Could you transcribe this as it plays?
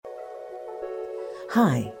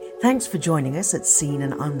Hi, thanks for joining us at Seen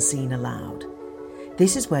and Unseen Aloud.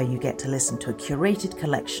 This is where you get to listen to a curated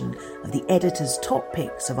collection of the editor's top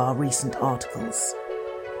picks of our recent articles.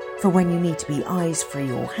 For when you need to be eyes-free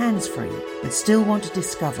or hands-free, but still want to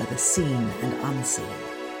discover the seen and unseen.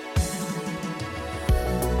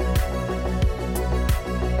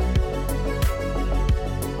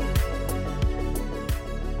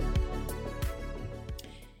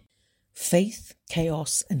 Faith,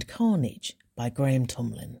 Chaos and Carnage by Graham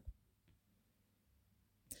Tomlin.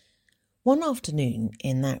 One afternoon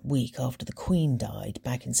in that week after the Queen died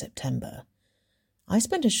back in September, I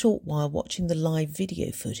spent a short while watching the live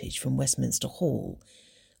video footage from Westminster Hall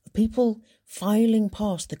of people filing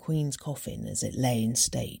past the Queen's coffin as it lay in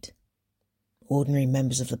state. Ordinary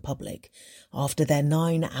members of the public, after their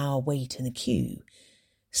 9-hour wait in the queue,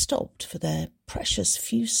 stopped for their precious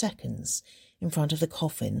few seconds in front of the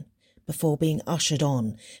coffin before being ushered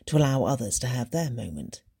on to allow others to have their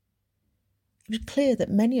moment. It was clear that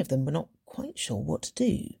many of them were not quite sure what to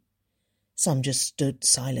do. Some just stood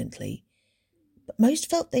silently, but most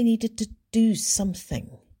felt they needed to do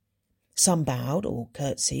something. Some bowed or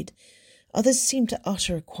curtsied, others seemed to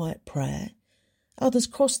utter a quiet prayer, others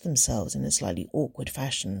crossed themselves in a slightly awkward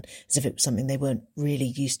fashion as if it was something they weren't really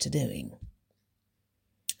used to doing.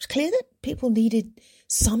 It was clear that people needed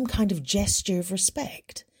some kind of gesture of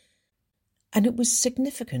respect. And it was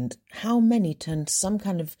significant how many turned to some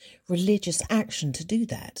kind of religious action to do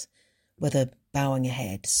that, whether bowing a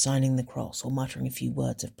head, signing the cross, or muttering a few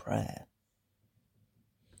words of prayer.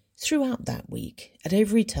 Throughout that week, at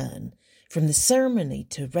every turn, from the ceremony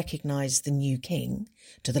to recognise the new king,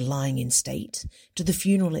 to the lying in state, to the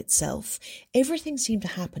funeral itself, everything seemed to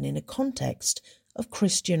happen in a context of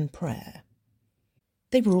Christian prayer.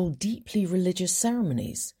 They were all deeply religious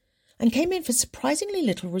ceremonies, and came in for surprisingly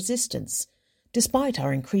little resistance, despite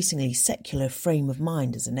our increasingly secular frame of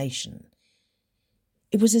mind as a nation.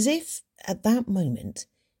 It was as if, at that moment,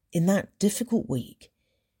 in that difficult week,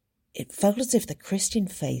 it felt as if the Christian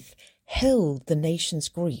faith held the nation's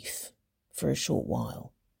grief for a short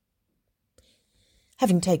while.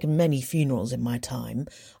 Having taken many funerals in my time,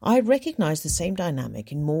 I recognise the same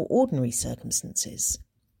dynamic in more ordinary circumstances.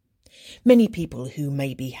 Many people who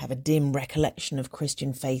maybe have a dim recollection of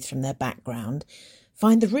Christian faith from their background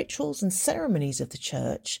find the rituals and ceremonies of the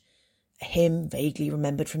church, a hymn vaguely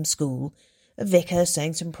remembered from school, a vicar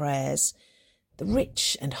saying some prayers, the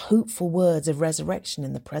rich and hopeful words of resurrection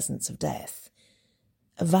in the presence of death,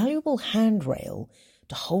 a valuable handrail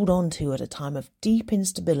to hold on to at a time of deep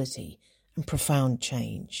instability and profound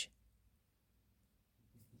change.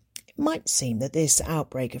 It might seem that this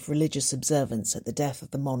outbreak of religious observance at the death of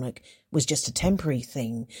the monarch was just a temporary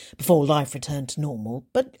thing before life returned to normal,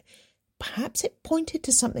 but perhaps it pointed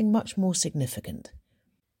to something much more significant.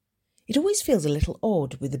 It always feels a little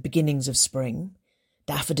odd with the beginnings of spring,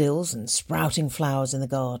 daffodils and sprouting flowers in the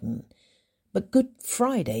garden, but Good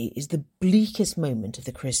Friday is the bleakest moment of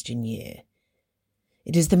the Christian year.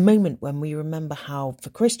 It is the moment when we remember how,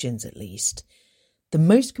 for Christians at least, the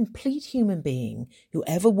most complete human being who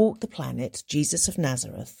ever walked the planet, Jesus of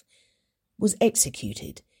Nazareth, was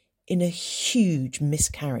executed in a huge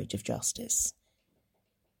miscarriage of justice.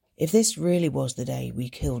 If this really was the day we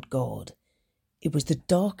killed God, it was the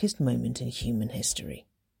darkest moment in human history.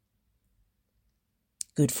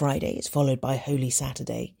 Good Friday is followed by Holy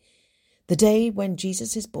Saturday, the day when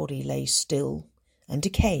Jesus' body lay still and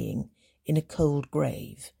decaying in a cold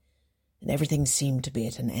grave, and everything seemed to be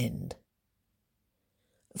at an end.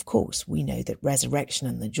 Of course, we know that resurrection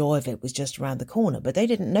and the joy of it was just around the corner, but they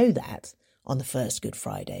didn't know that on the first Good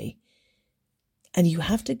Friday. And you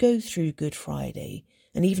have to go through Good Friday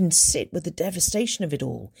and even sit with the devastation of it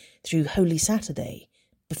all through Holy Saturday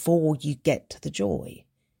before you get to the joy.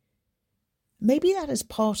 Maybe that is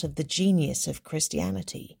part of the genius of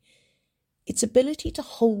Christianity, its ability to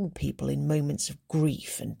hold people in moments of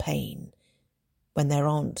grief and pain when there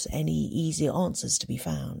aren't any easy answers to be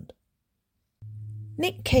found.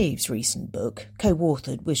 Nick Cave's recent book,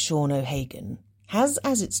 co-authored with Sean O'Hagan, has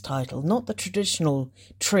as its title not the traditional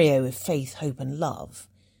trio of faith, hope and love,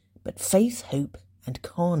 but faith, hope and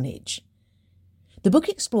carnage. The book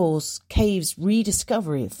explores Cave's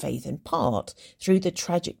rediscovery of faith in part through the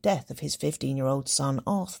tragic death of his 15-year-old son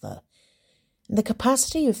Arthur, and the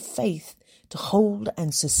capacity of faith to hold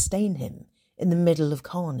and sustain him in the middle of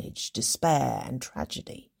carnage, despair and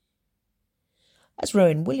tragedy. As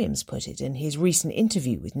Rowan Williams put it in his recent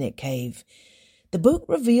interview with Nick Cave, the book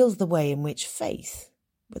reveals the way in which faith,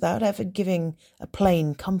 without ever giving a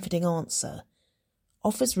plain, comforting answer,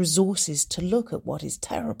 offers resources to look at what is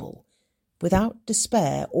terrible without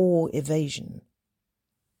despair or evasion.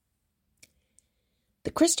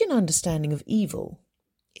 The Christian understanding of evil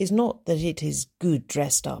is not that it is good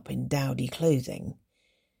dressed up in dowdy clothing.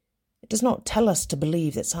 It does not tell us to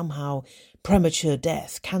believe that somehow premature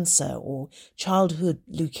death, cancer, or childhood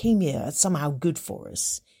leukemia are somehow good for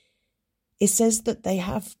us. It says that they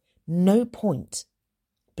have no point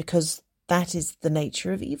because that is the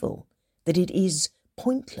nature of evil, that it is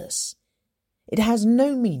pointless. It has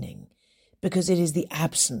no meaning because it is the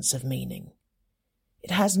absence of meaning.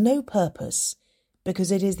 It has no purpose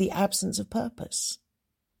because it is the absence of purpose.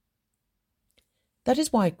 That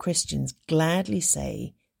is why Christians gladly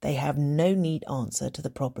say they have no neat answer to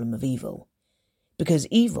the problem of evil, because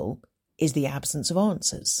evil is the absence of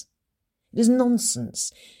answers. It is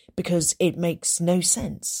nonsense because it makes no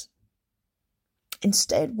sense.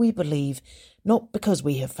 Instead, we believe not because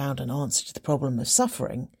we have found an answer to the problem of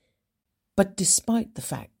suffering, but despite the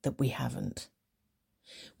fact that we haven't.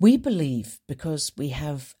 We believe because we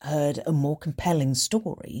have heard a more compelling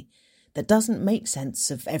story that doesn't make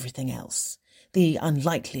sense of everything else, the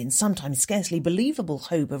unlikely and sometimes scarcely believable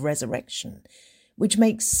hope of resurrection, which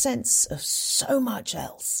makes sense of so much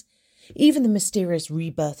else, even the mysterious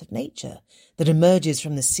rebirth of nature that emerges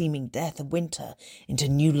from the seeming death of winter into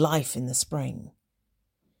new life in the spring.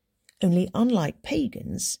 Only unlike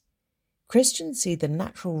pagans, Christians see the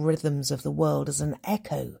natural rhythms of the world as an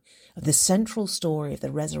echo of the central story of the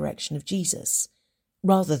resurrection of Jesus,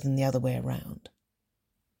 rather than the other way around.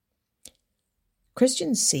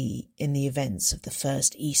 Christians see in the events of the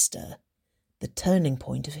first Easter the turning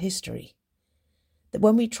point of history, that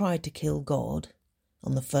when we tried to kill God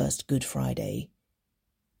on the first Good Friday,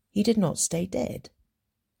 he did not stay dead,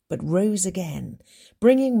 but rose again,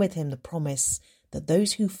 bringing with him the promise that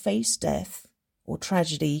those who face death or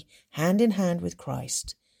tragedy hand in hand with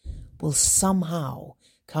Christ will somehow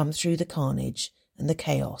come through the carnage and the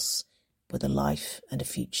chaos with a life and a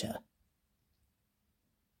future.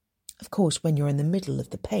 Of course, when you're in the middle of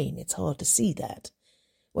the pain, it's hard to see that.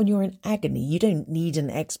 When you're in agony, you don't need an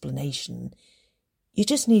explanation. You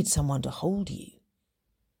just need someone to hold you.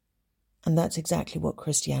 And that's exactly what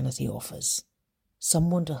Christianity offers.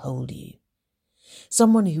 Someone to hold you.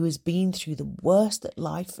 Someone who has been through the worst that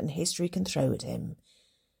life and history can throw at him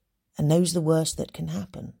and knows the worst that can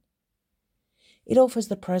happen. It offers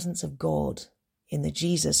the presence of God in the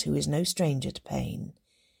Jesus who is no stranger to pain.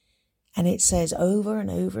 And it says over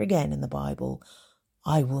and over again in the Bible,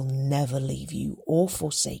 I will never leave you or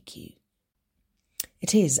forsake you.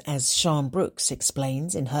 It is, as Sean Brooks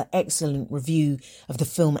explains in her excellent review of the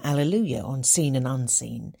film Alleluia on Seen and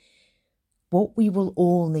Unseen, what we will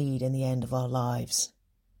all need in the end of our lives.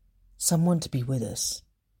 Someone to be with us.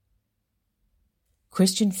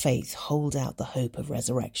 Christian faith holds out the hope of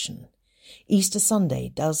resurrection. Easter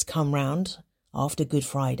Sunday does come round after Good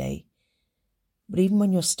Friday, but even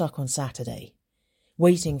when you're stuck on Saturday,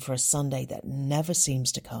 waiting for a Sunday that never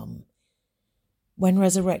seems to come, when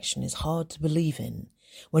resurrection is hard to believe in,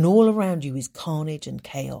 when all around you is carnage and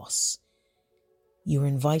chaos, you are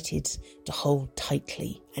invited to hold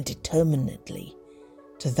tightly and determinedly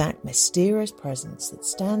to that mysterious presence that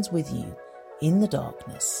stands with you in the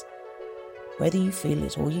darkness, whether you feel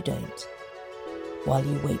it or you don't, while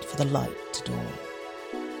you wait for the light to dawn.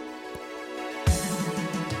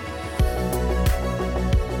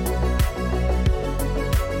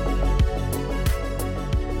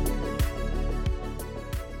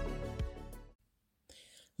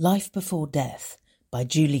 Life Before Death by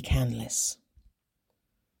Julie Canlis.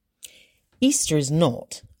 Easter is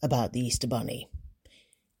not about the Easter Bunny.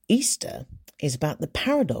 Easter is about the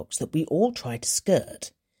paradox that we all try to skirt.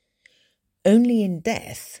 Only in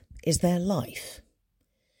death is there life.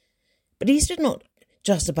 But Easter is not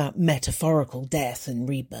just about metaphorical death and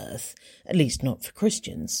rebirth, at least not for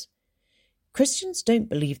Christians. Christians don't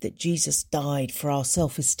believe that Jesus died for our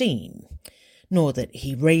self-esteem, nor that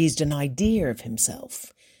he raised an idea of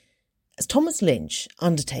himself. As Thomas Lynch,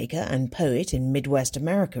 undertaker and poet in Midwest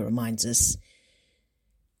America, reminds us,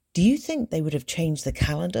 do you think they would have changed the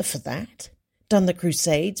calendar for that? Done the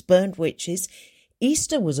Crusades, burned witches?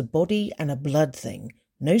 Easter was a body and a blood thing.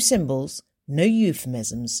 No symbols, no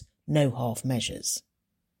euphemisms, no half measures.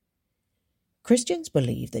 Christians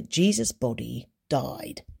believe that Jesus' body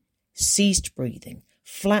died, ceased breathing,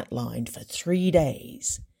 flatlined for 3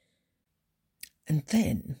 days. And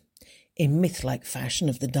then, in myth-like fashion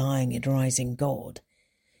of the dying and rising God,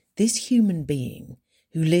 this human being,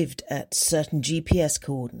 who lived at certain GPS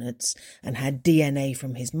coordinates and had DNA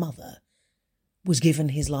from his mother, was given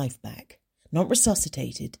his life back, not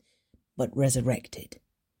resuscitated, but resurrected.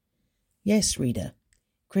 Yes, reader,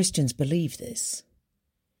 Christians believe this.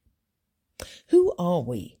 Who are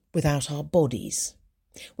we without our bodies?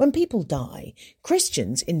 When people die,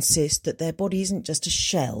 Christians insist that their body isn't just a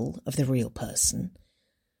shell of the real person.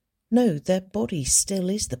 No, their body still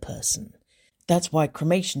is the person. That's why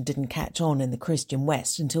cremation didn't catch on in the Christian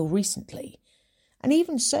West until recently. And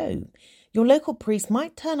even so, your local priest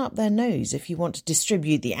might turn up their nose if you want to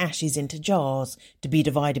distribute the ashes into jars to be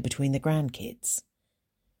divided between the grandkids.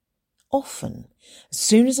 Often, as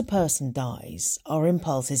soon as a person dies, our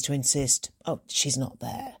impulse is to insist, oh, she's not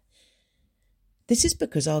there. This is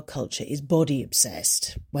because our culture is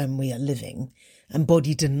body-obsessed when we are living and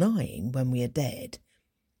body-denying when we are dead.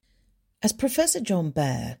 As Professor John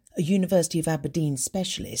Baer, a University of Aberdeen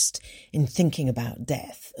specialist in thinking about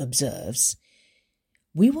death, observes,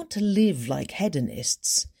 we want to live like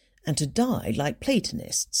hedonists and to die like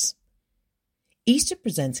Platonists. Easter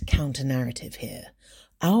presents a counter-narrative here.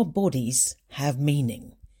 Our bodies have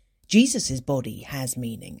meaning. Jesus' body has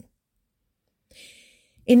meaning.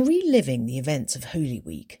 In reliving the events of Holy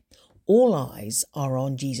Week, all eyes are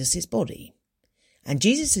on Jesus' body. And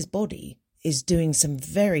Jesus' body is doing some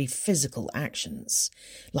very physical actions,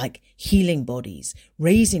 like healing bodies,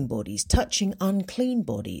 raising bodies, touching unclean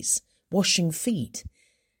bodies, washing feet.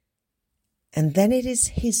 And then it is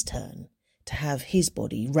his turn to have his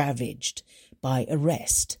body ravaged by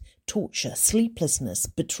arrest, torture, sleeplessness,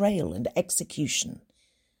 betrayal, and execution.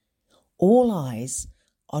 All eyes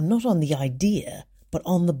are not on the idea, but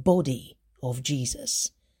on the body of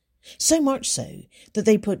Jesus. So much so that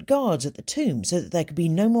they put guards at the tomb so that there could be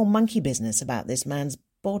no more monkey business about this man's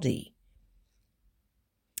body.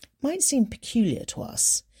 It might seem peculiar to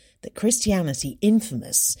us that Christianity,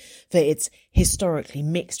 infamous for its historically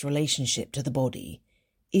mixed relationship to the body,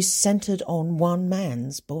 is centred on one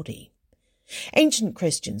man's body. Ancient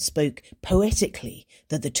Christians spoke poetically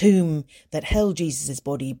that the tomb that held Jesus'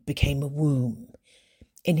 body became a womb.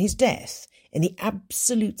 In his death, in the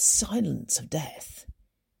absolute silence of death,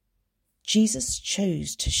 Jesus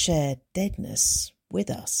chose to share deadness with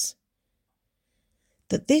us.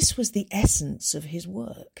 That this was the essence of his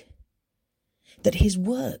work. That his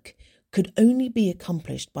work could only be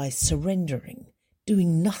accomplished by surrendering,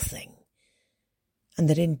 doing nothing. And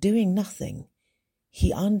that in doing nothing,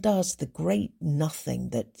 he undoes the great nothing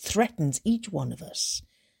that threatens each one of us.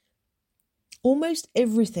 Almost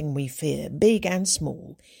everything we fear, big and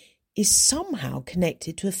small, is somehow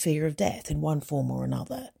connected to a fear of death in one form or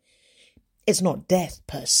another. It's not death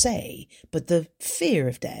per se, but the fear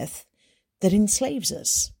of death that enslaves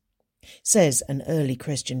us, says an early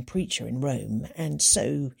Christian preacher in Rome. And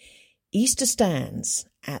so Easter stands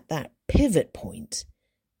at that pivot point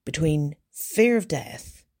between fear of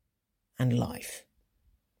death and life.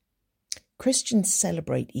 Christians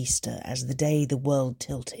celebrate Easter as the day the world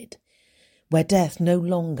tilted, where death no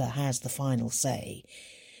longer has the final say,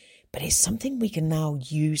 but is something we can now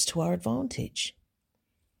use to our advantage.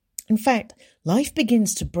 In fact, life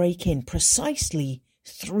begins to break in precisely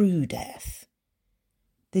through death.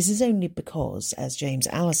 This is only because, as James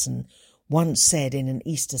Allison once said in an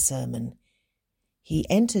Easter sermon, he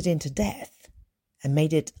entered into death and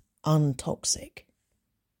made it untoxic.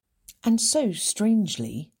 And so,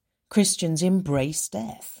 strangely, Christians embrace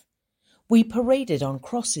death. We paraded on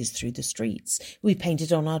crosses through the streets. We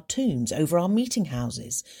painted on our tombs, over our meeting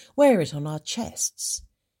houses, wear it on our chests.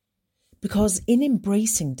 Because in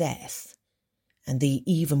embracing death, and the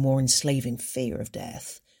even more enslaving fear of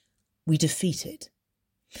death, we defeat it.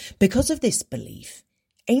 Because of this belief,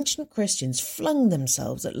 ancient Christians flung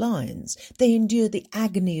themselves at lions. They endured the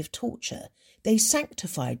agony of torture. They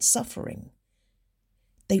sanctified suffering.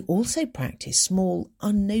 They also practiced small,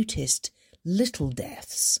 unnoticed, little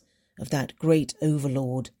deaths of that great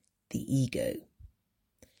overlord, the ego.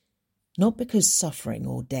 Not because suffering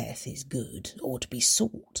or death is good or to be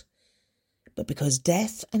sought, but because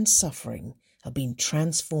death and suffering have been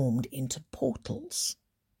transformed into portals.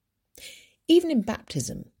 Even in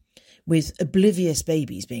baptism, with oblivious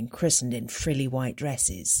babies being christened in frilly white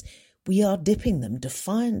dresses, we are dipping them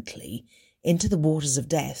defiantly into the waters of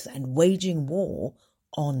death and waging war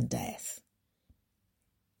on death.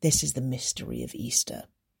 This is the mystery of Easter.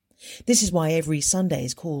 This is why every Sunday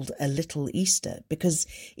is called a little Easter, because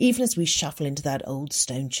even as we shuffle into that old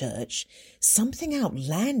stone church, something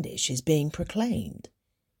outlandish is being proclaimed.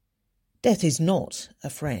 Death is not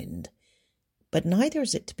a friend, but neither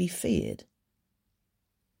is it to be feared.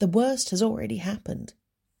 The worst has already happened.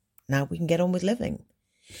 Now we can get on with living.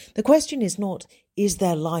 The question is not, is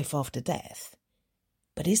there life after death?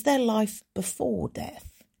 But is there life before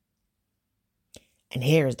death? And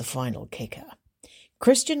here is the final kicker.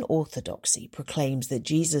 Christian orthodoxy proclaims that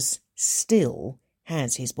Jesus still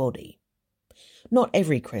has his body. Not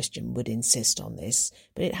every Christian would insist on this,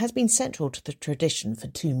 but it has been central to the tradition for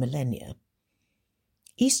 2 millennia.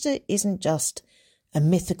 Easter isn't just a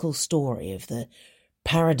mythical story of the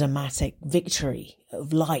paradigmatic victory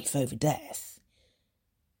of life over death.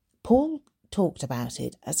 Paul talked about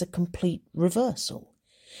it as a complete reversal,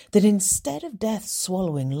 that instead of death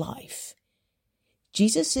swallowing life,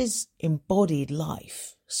 Jesus' embodied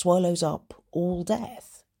life swallows up all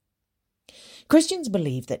death. Christians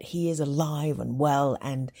believe that he is alive and well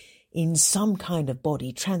and in some kind of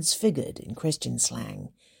body, transfigured in Christian slang,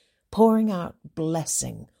 pouring out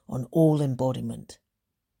blessing on all embodiment.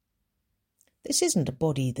 This isn't a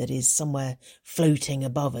body that is somewhere floating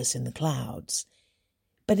above us in the clouds,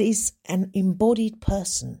 but is an embodied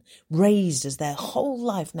person raised as their whole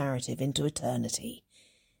life narrative into eternity,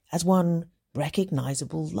 as one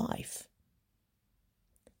recognisable life.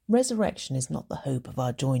 Resurrection is not the hope of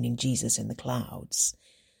our joining Jesus in the clouds,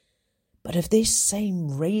 but of this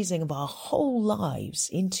same raising of our whole lives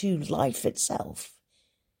into life itself.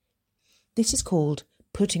 This is called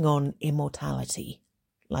putting on immortality,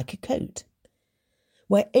 like a coat,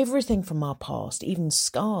 where everything from our past, even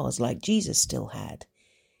scars like Jesus still had,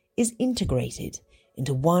 is integrated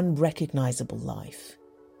into one recognisable life.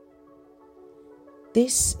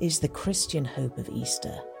 This is the Christian hope of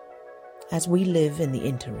Easter, as we live in the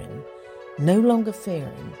interim, no longer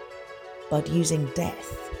fearing, but using death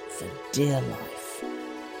for dear life.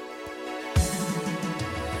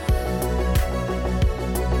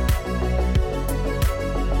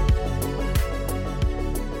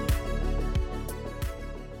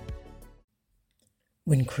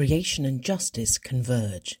 When Creation and Justice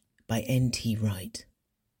Converge by N.T. Wright.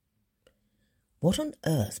 What on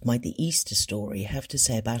earth might the Easter story have to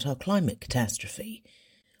say about our climate catastrophe?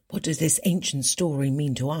 What does this ancient story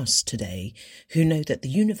mean to us today, who know that the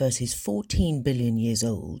universe is 14 billion years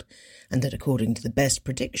old, and that according to the best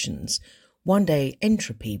predictions, one day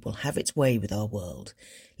entropy will have its way with our world,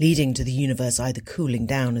 leading to the universe either cooling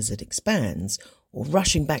down as it expands, or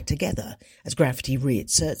rushing back together as gravity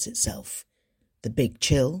reasserts itself? The big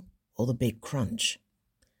chill or the big crunch?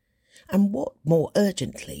 And what, more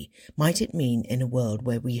urgently, might it mean in a world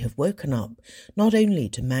where we have woken up not only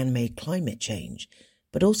to man-made climate change,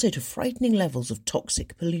 but also to frightening levels of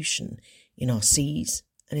toxic pollution in our seas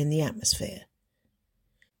and in the atmosphere?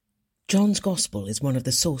 John's Gospel is one of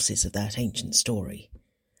the sources of that ancient story,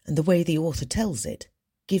 and the way the author tells it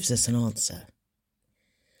gives us an answer.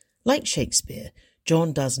 Like Shakespeare,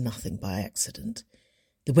 John does nothing by accident.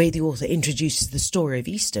 The way the author introduces the story of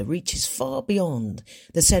Easter reaches far beyond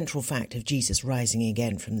the central fact of Jesus rising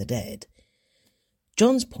again from the dead.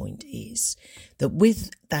 John's point is that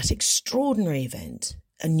with that extraordinary event,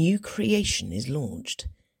 a new creation is launched.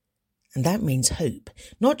 And that means hope,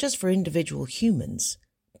 not just for individual humans,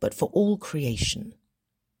 but for all creation.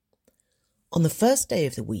 On the first day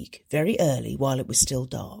of the week, very early while it was still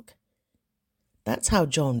dark. That's how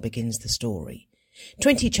John begins the story.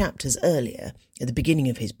 20 chapters earlier, at the beginning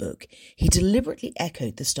of his book, he deliberately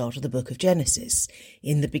echoed the start of the book of Genesis.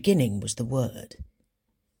 In the beginning was the Word.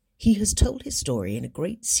 He has told his story in a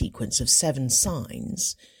great sequence of 7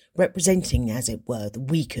 signs, representing, as it were, the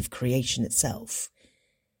week of creation itself.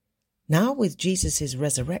 Now, with Jesus'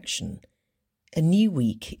 resurrection, a new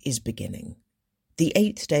week is beginning. The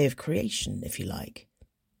 8th day of creation, if you like.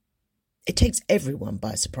 It takes everyone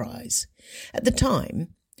by surprise. At the time,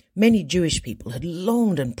 many Jewish people had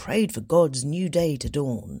longed and prayed for God's new day to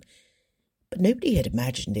dawn, but nobody had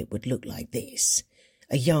imagined it would look like this.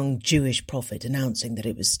 A young Jewish prophet announcing that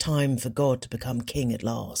it was time for God to become king at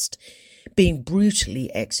last, being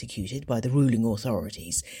brutally executed by the ruling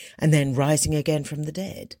authorities, and then rising again from the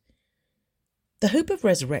dead. The hope of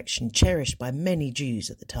resurrection, cherished by many Jews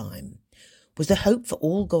at the time, was the hope for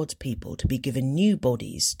all God's people to be given new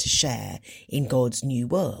bodies to share in God's new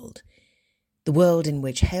world, the world in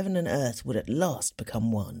which heaven and earth would at last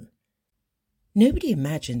become one. Nobody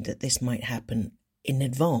imagined that this might happen in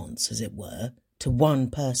advance, as it were, to one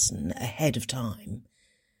person ahead of time.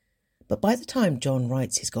 But by the time John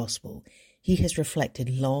writes his gospel, he has reflected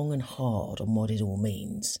long and hard on what it all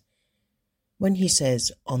means. When he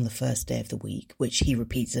says, on the first day of the week, which he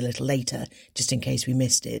repeats a little later, just in case we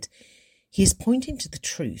missed it, he is pointing to the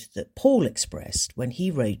truth that Paul expressed when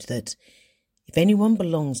he wrote that if anyone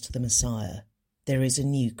belongs to the Messiah, there is a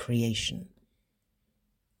new creation.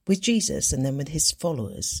 With Jesus and then with his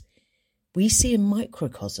followers, we see a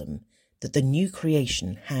microcosm that the new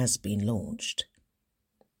creation has been launched.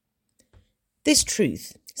 This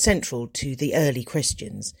truth, central to the early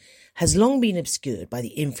Christians, has long been obscured by the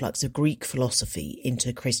influx of Greek philosophy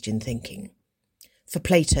into Christian thinking. For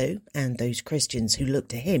Plato and those Christians who looked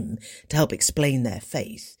to him to help explain their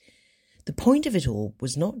faith, the point of it all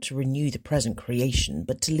was not to renew the present creation,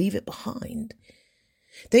 but to leave it behind.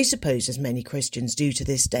 They supposed, as many Christians do to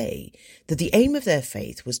this day, that the aim of their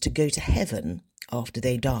faith was to go to heaven after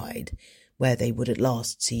they died, where they would at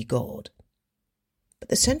last see God. But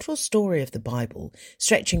the central story of the Bible,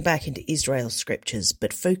 stretching back into Israel's scriptures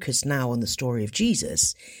but focused now on the story of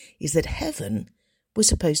Jesus, is that heaven was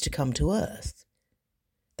supposed to come to earth.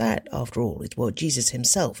 That, after all, is what Jesus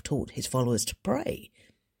himself taught his followers to pray.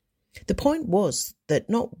 The point was that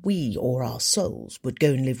not we or our souls would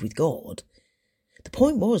go and live with God. The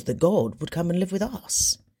point was that God would come and live with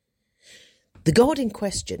us. The God in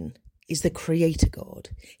question is the Creator God.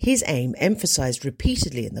 His aim, emphasized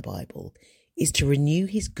repeatedly in the Bible, is to renew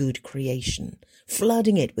his good creation,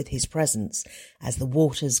 flooding it with his presence as the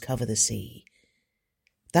waters cover the sea.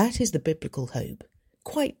 That is the biblical hope,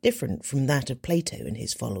 quite different from that of Plato and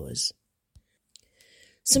his followers.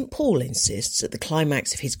 St. Paul insists at the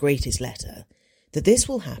climax of his greatest letter that this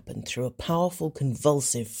will happen through a powerful,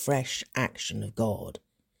 convulsive, fresh action of God.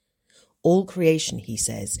 All creation, he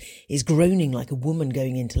says, is groaning like a woman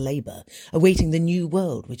going into labour, awaiting the new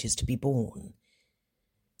world which is to be born.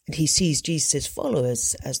 And he sees Jesus'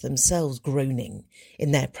 followers as themselves groaning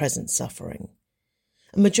in their present suffering.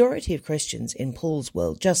 A majority of Christians in Paul's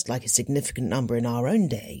world, just like a significant number in our own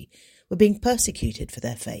day, were being persecuted for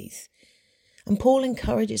their faith. And Paul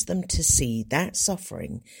encourages them to see that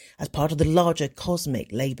suffering as part of the larger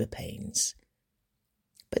cosmic labour pains.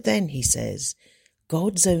 But then, he says,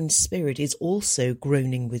 God's own Spirit is also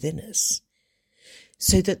groaning within us,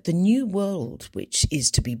 so that the new world which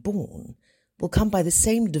is to be born will come by the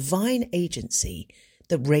same divine agency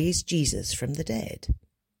that raised Jesus from the dead.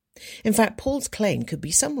 In fact, Paul's claim could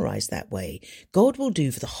be summarised that way. God will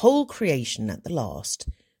do for the whole creation at the last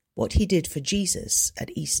what he did for Jesus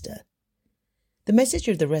at Easter. The message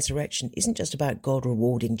of the resurrection isn't just about God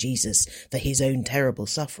rewarding Jesus for his own terrible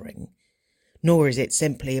suffering, nor is it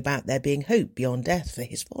simply about there being hope beyond death for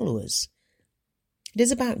his followers. It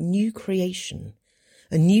is about new creation,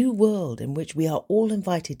 a new world in which we are all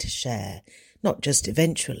invited to share, not just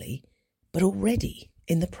eventually, but already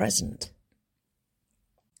in the present.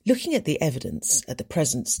 Looking at the evidence at the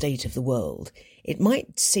present state of the world, it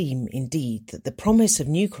might seem indeed that the promise of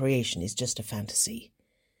new creation is just a fantasy.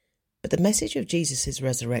 But the message of Jesus'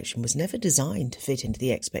 resurrection was never designed to fit into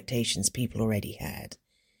the expectations people already had.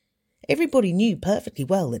 Everybody knew perfectly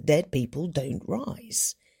well that dead people don't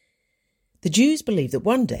rise. The Jews believed that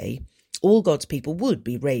one day all God's people would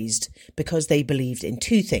be raised because they believed in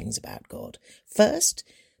two things about God. First,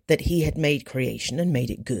 that he had made creation and made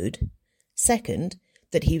it good. Second,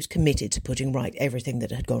 that he was committed to putting right everything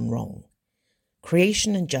that had gone wrong.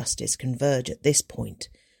 Creation and justice converge at this point,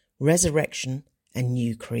 resurrection and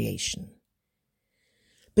new creation.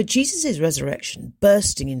 But Jesus' resurrection,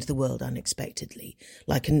 bursting into the world unexpectedly,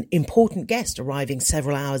 like an important guest arriving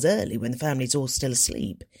several hours early when the family's all still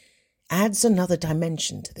asleep, adds another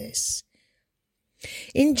dimension to this.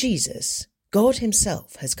 In Jesus, God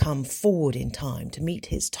himself has come forward in time to meet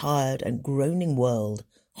his tired and groaning world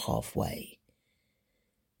halfway.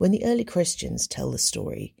 When the early Christians tell the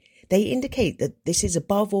story, they indicate that this is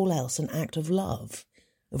above all else an act of love,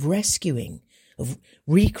 of rescuing, of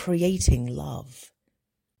recreating love.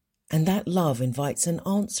 And that love invites an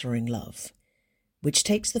answering love, which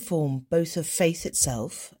takes the form both of faith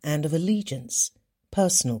itself and of allegiance,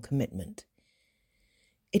 personal commitment.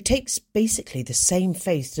 It takes basically the same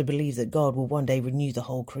faith to believe that God will one day renew the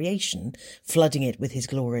whole creation, flooding it with his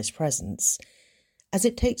glorious presence, as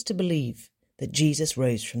it takes to believe that Jesus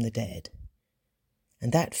rose from the dead.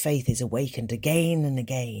 And that faith is awakened again and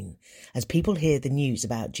again as people hear the news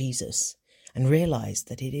about Jesus and realise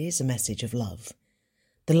that it is a message of love,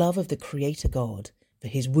 the love of the Creator God for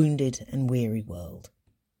his wounded and weary world.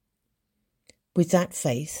 With that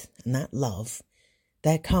faith and that love,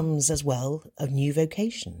 there comes as well a new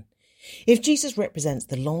vocation. If Jesus represents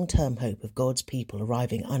the long-term hope of God's people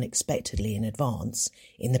arriving unexpectedly in advance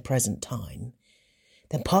in the present time,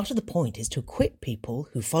 then part of the point is to equip people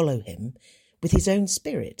who follow him with his own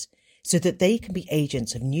Spirit so that they can be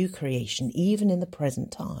agents of new creation even in the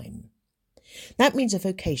present time. That means a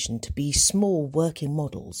vocation to be small working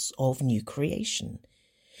models of new creation,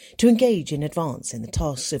 to engage in advance in the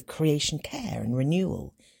tasks of creation care and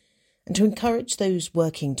renewal, and to encourage those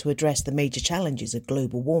working to address the major challenges of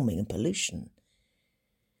global warming and pollution.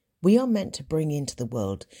 We are meant to bring into the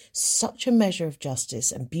world such a measure of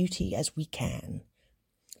justice and beauty as we can,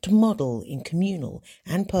 to model in communal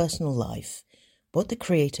and personal life what the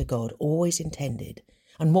Creator God always intended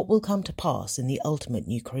and what will come to pass in the ultimate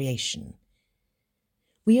new creation.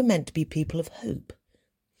 We are meant to be people of hope,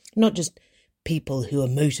 not just people who are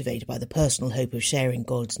motivated by the personal hope of sharing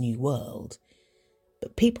God's new world,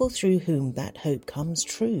 but people through whom that hope comes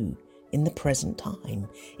true in the present time,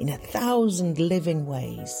 in 1,000 living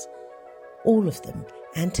ways, all of them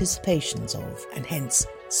anticipations of, and hence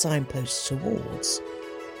signposts towards,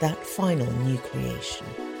 that final new creation.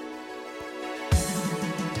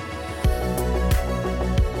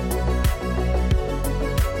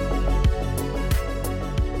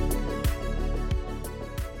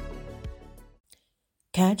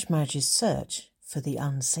 Carnage's Search for the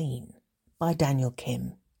Unseen by Daniel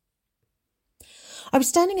Kim. I was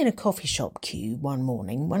standing in a coffee shop queue one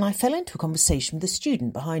morning when I fell into a conversation with a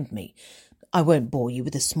student behind me. I won't bore you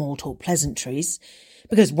with the small talk pleasantries,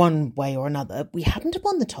 because one way or another we happened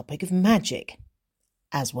upon the topic of magic,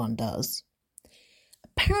 as one does.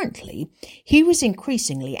 Apparently, he was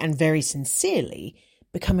increasingly and very sincerely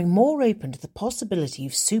becoming more open to the possibility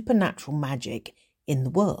of supernatural magic in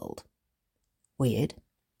the world. Weird.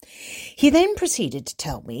 He then proceeded to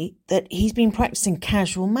tell me that he's been practicing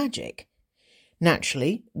casual magic.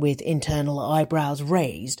 Naturally, with internal eyebrows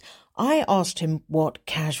raised, I asked him what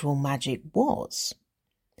casual magic was.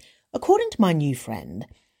 According to my new friend,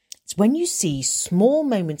 it's when you see small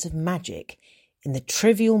moments of magic in the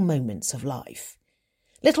trivial moments of life.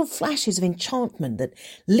 Little flashes of enchantment that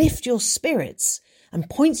lift your spirits and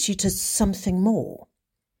points you to something more.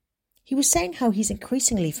 He was saying how he's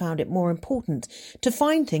increasingly found it more important to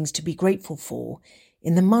find things to be grateful for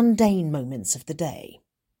in the mundane moments of the day.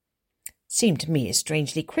 Seemed to me a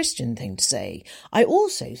strangely Christian thing to say. I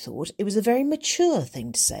also thought it was a very mature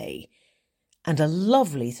thing to say, and a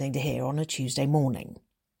lovely thing to hear on a Tuesday morning.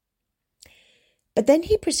 But then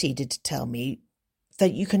he proceeded to tell me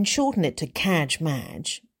that you can shorten it to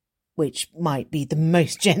carnage, which might be the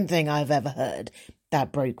most gent thing I've ever heard.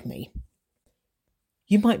 That broke me.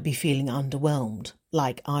 You might be feeling underwhelmed,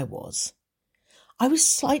 like I was. I was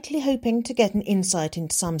slightly hoping to get an insight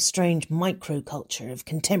into some strange microculture of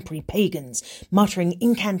contemporary pagans muttering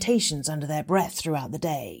incantations under their breath throughout the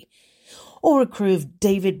day, or a crew of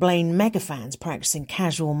David Blaine megafans practicing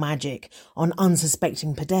casual magic on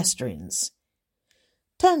unsuspecting pedestrians.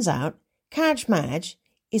 Turns out, carnage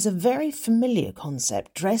is a very familiar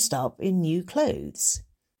concept dressed up in new clothes.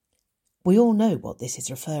 We all know what this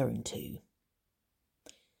is referring to.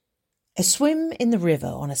 A swim in the river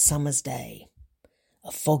on a summer's day.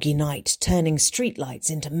 A foggy night turning streetlights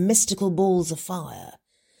into mystical balls of fire.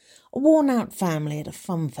 A worn-out family at a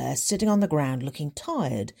funfair sitting on the ground looking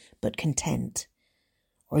tired but content.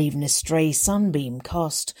 Or even a stray sunbeam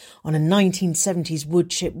cast on a 1970s wood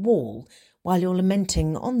chip wall while you're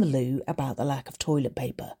lamenting on the loo about the lack of toilet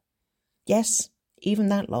paper. Yes, even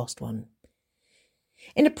that last one.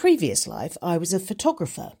 In a previous life, I was a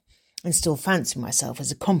photographer and still fancy myself as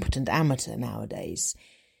a competent amateur nowadays.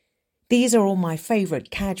 These are all my favourite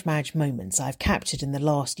carnage moments I've captured in the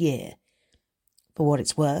last year. For what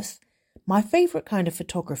it's worth, my favourite kind of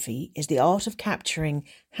photography is the art of capturing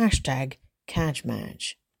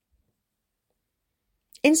 #carnage.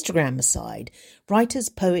 Instagram aside, writers,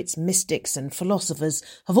 poets, mystics and philosophers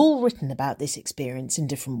have all written about this experience in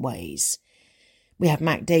different ways. We have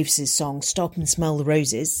Mac Davis's song Stop and Smell the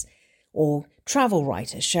Roses, or travel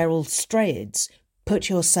writer Cheryl Strayed's Put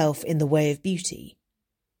Yourself in the Way of Beauty.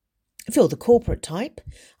 If you're the corporate type,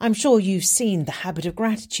 I'm sure you've seen The Habit of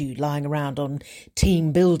Gratitude lying around on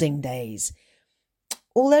team building days.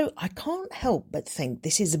 Although I can't help but think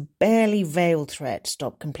this is a barely veiled threat to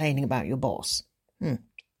stop complaining about your boss.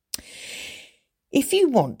 If you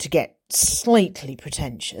want to get slightly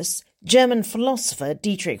pretentious, German philosopher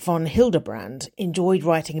Dietrich von Hildebrand enjoyed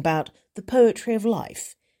writing about the poetry of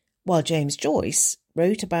life, while James Joyce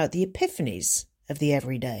wrote about the epiphanies of the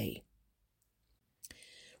everyday.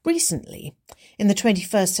 Recently, in the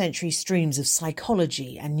 21st century streams of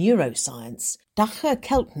psychology and neuroscience, Dacher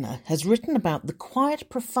Keltner has written about the quiet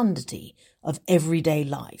profundity of everyday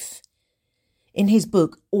life. In his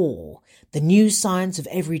book Awe, The New Science of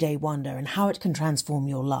Everyday Wonder and How It Can Transform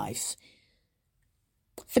Your Life.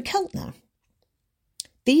 For Keltner,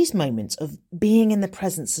 these moments of being in the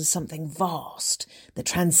presence of something vast that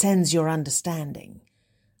transcends your understanding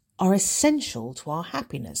are essential to our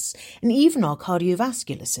happiness and even our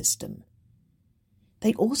cardiovascular system.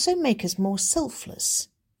 They also make us more selfless,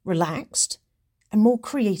 relaxed, and more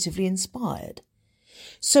creatively inspired.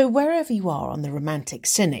 So wherever you are on the romantic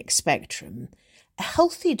cynic spectrum, a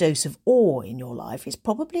healthy dose of awe in your life is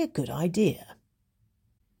probably a good idea.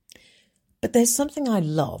 But there's something I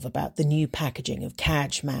love about the new packaging of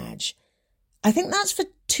carnage. I think that's for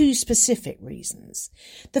two specific reasons.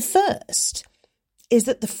 The first is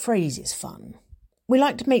that the phrase is fun. We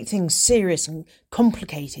like to make things serious and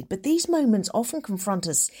complicated, but these moments often confront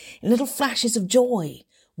us in little flashes of joy,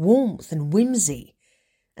 warmth and whimsy,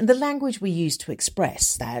 and the language we use to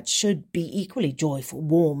express that should be equally joyful,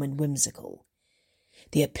 warm and whimsical.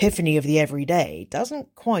 The epiphany of the everyday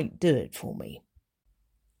doesn't quite do it for me.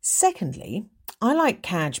 Secondly, I like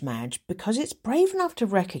carnage because it's brave enough to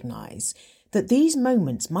recognise that these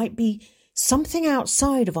moments might be something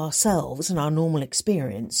outside of ourselves and our normal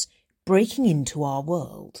experience breaking into our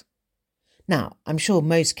world. Now, I'm sure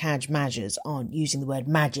most carnagers aren't using the word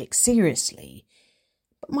magic seriously,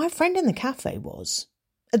 but my friend in the cafe was.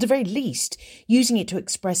 At the very least, using it to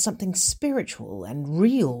express something spiritual and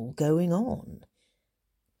real going on.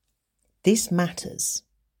 This matters.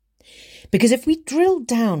 Because if we drill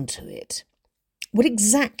down to it, what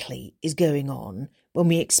exactly is going on when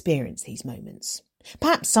we experience these moments?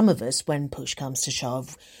 Perhaps some of us, when push comes to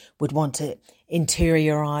shove, would want to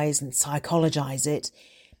interiorise and psychologise it.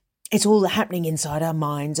 It's all happening inside our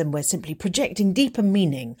minds and we're simply projecting deeper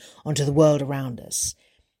meaning onto the world around us.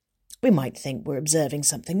 We might think we're observing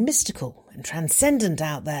something mystical and transcendent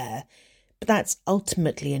out there, but that's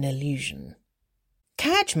ultimately an illusion.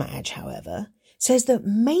 Carnage, however, says that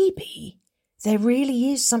maybe there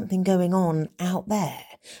really is something going on out there,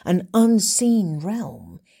 an unseen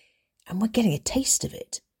realm, and we're getting a taste of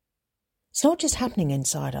it. It's not just happening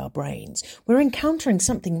inside our brains. We're encountering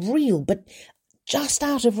something real, but just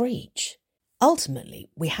out of reach. Ultimately,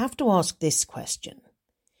 we have to ask this question.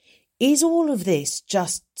 Is all of this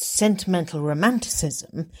just sentimental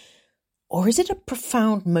romanticism, or is it a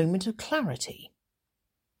profound moment of clarity?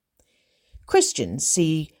 Christians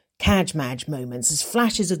see carnage moments as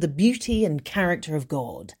flashes of the beauty and character of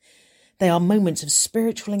God. They are moments of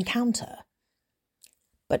spiritual encounter.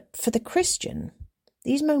 But for the Christian,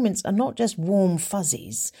 these moments are not just warm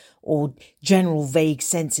fuzzies or general vague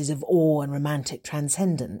senses of awe and romantic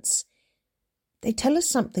transcendence. They tell us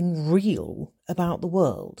something real about the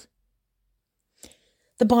world.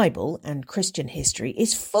 The Bible and Christian history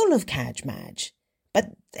is full of carnage,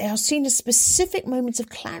 but they are seen as specific moments of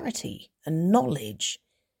clarity and knowledge.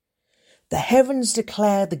 The heavens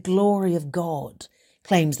declare the glory of God,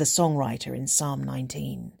 claims the songwriter in Psalm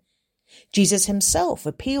 19. Jesus himself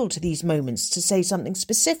appealed to these moments to say something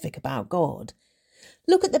specific about God.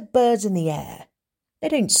 Look at the birds in the air. They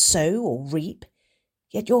don't sow or reap,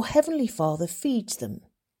 yet your heavenly Father feeds them.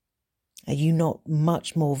 Are you not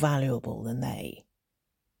much more valuable than they?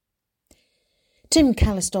 Tim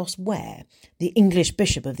Callistos Ware, the English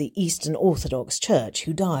bishop of the Eastern Orthodox Church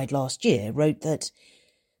who died last year, wrote that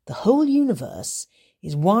the whole universe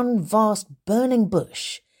is one vast burning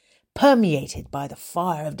bush permeated by the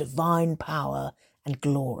fire of divine power and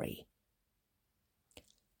glory.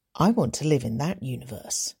 I want to live in that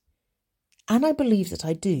universe, and I believe that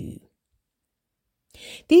I do.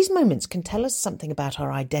 These moments can tell us something about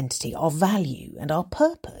our identity, our value, and our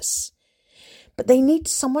purpose. But they need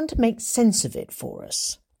someone to make sense of it for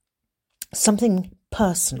us. Something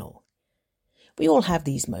personal. We all have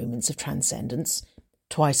these moments of transcendence,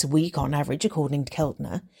 twice a week on average, according to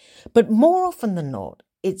Keltner. But more often than not,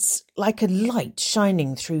 it's like a light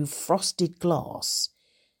shining through frosted glass.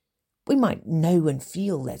 We might know and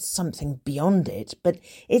feel there's something beyond it, but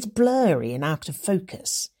it's blurry and out of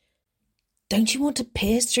focus. Don't you want to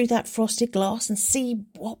pierce through that frosted glass and see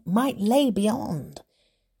what might lay beyond?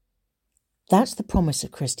 That's the promise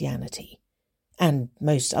of Christianity, and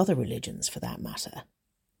most other religions for that matter.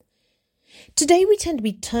 Today we tend to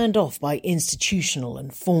be turned off by institutional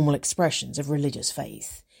and formal expressions of religious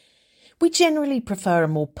faith. We generally prefer a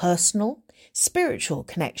more personal, spiritual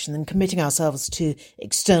connection than committing ourselves to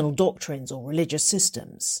external doctrines or religious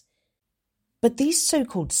systems. But these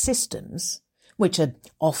so-called systems, which are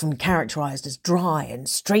often characterised as dry and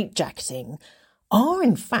straitjacketing, are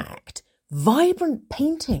in fact vibrant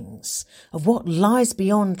paintings of what lies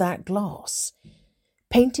beyond that glass,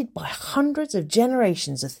 painted by hundreds of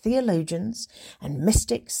generations of theologians and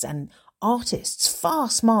mystics and artists far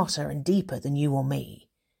smarter and deeper than you or me.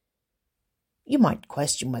 You might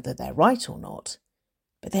question whether they're right or not,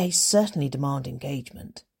 but they certainly demand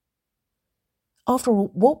engagement. After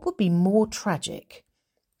all, what would be more tragic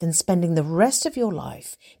than spending the rest of your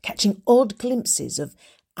life catching odd glimpses of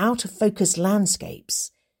out-of-focus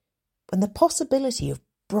landscapes when the possibility of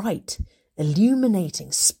bright,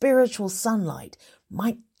 illuminating spiritual sunlight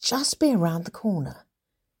might just be around the corner?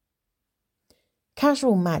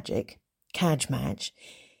 Casual magic, carnage,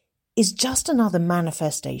 is just another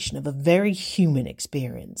manifestation of a very human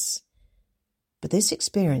experience. But this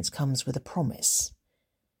experience comes with a promise.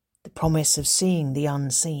 The promise of seeing the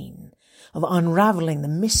unseen, of unravelling the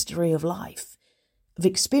mystery of life, of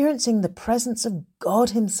experiencing the presence of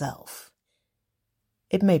God himself.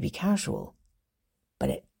 It may be casual, but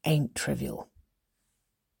it ain't trivial.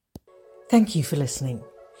 Thank you for listening.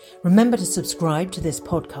 Remember to subscribe to this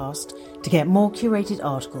podcast to get more curated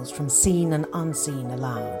articles from Seen and Unseen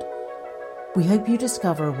aloud. We hope you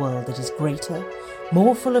discover a world that is greater,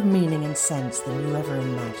 more full of meaning and sense than you ever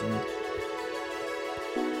imagined.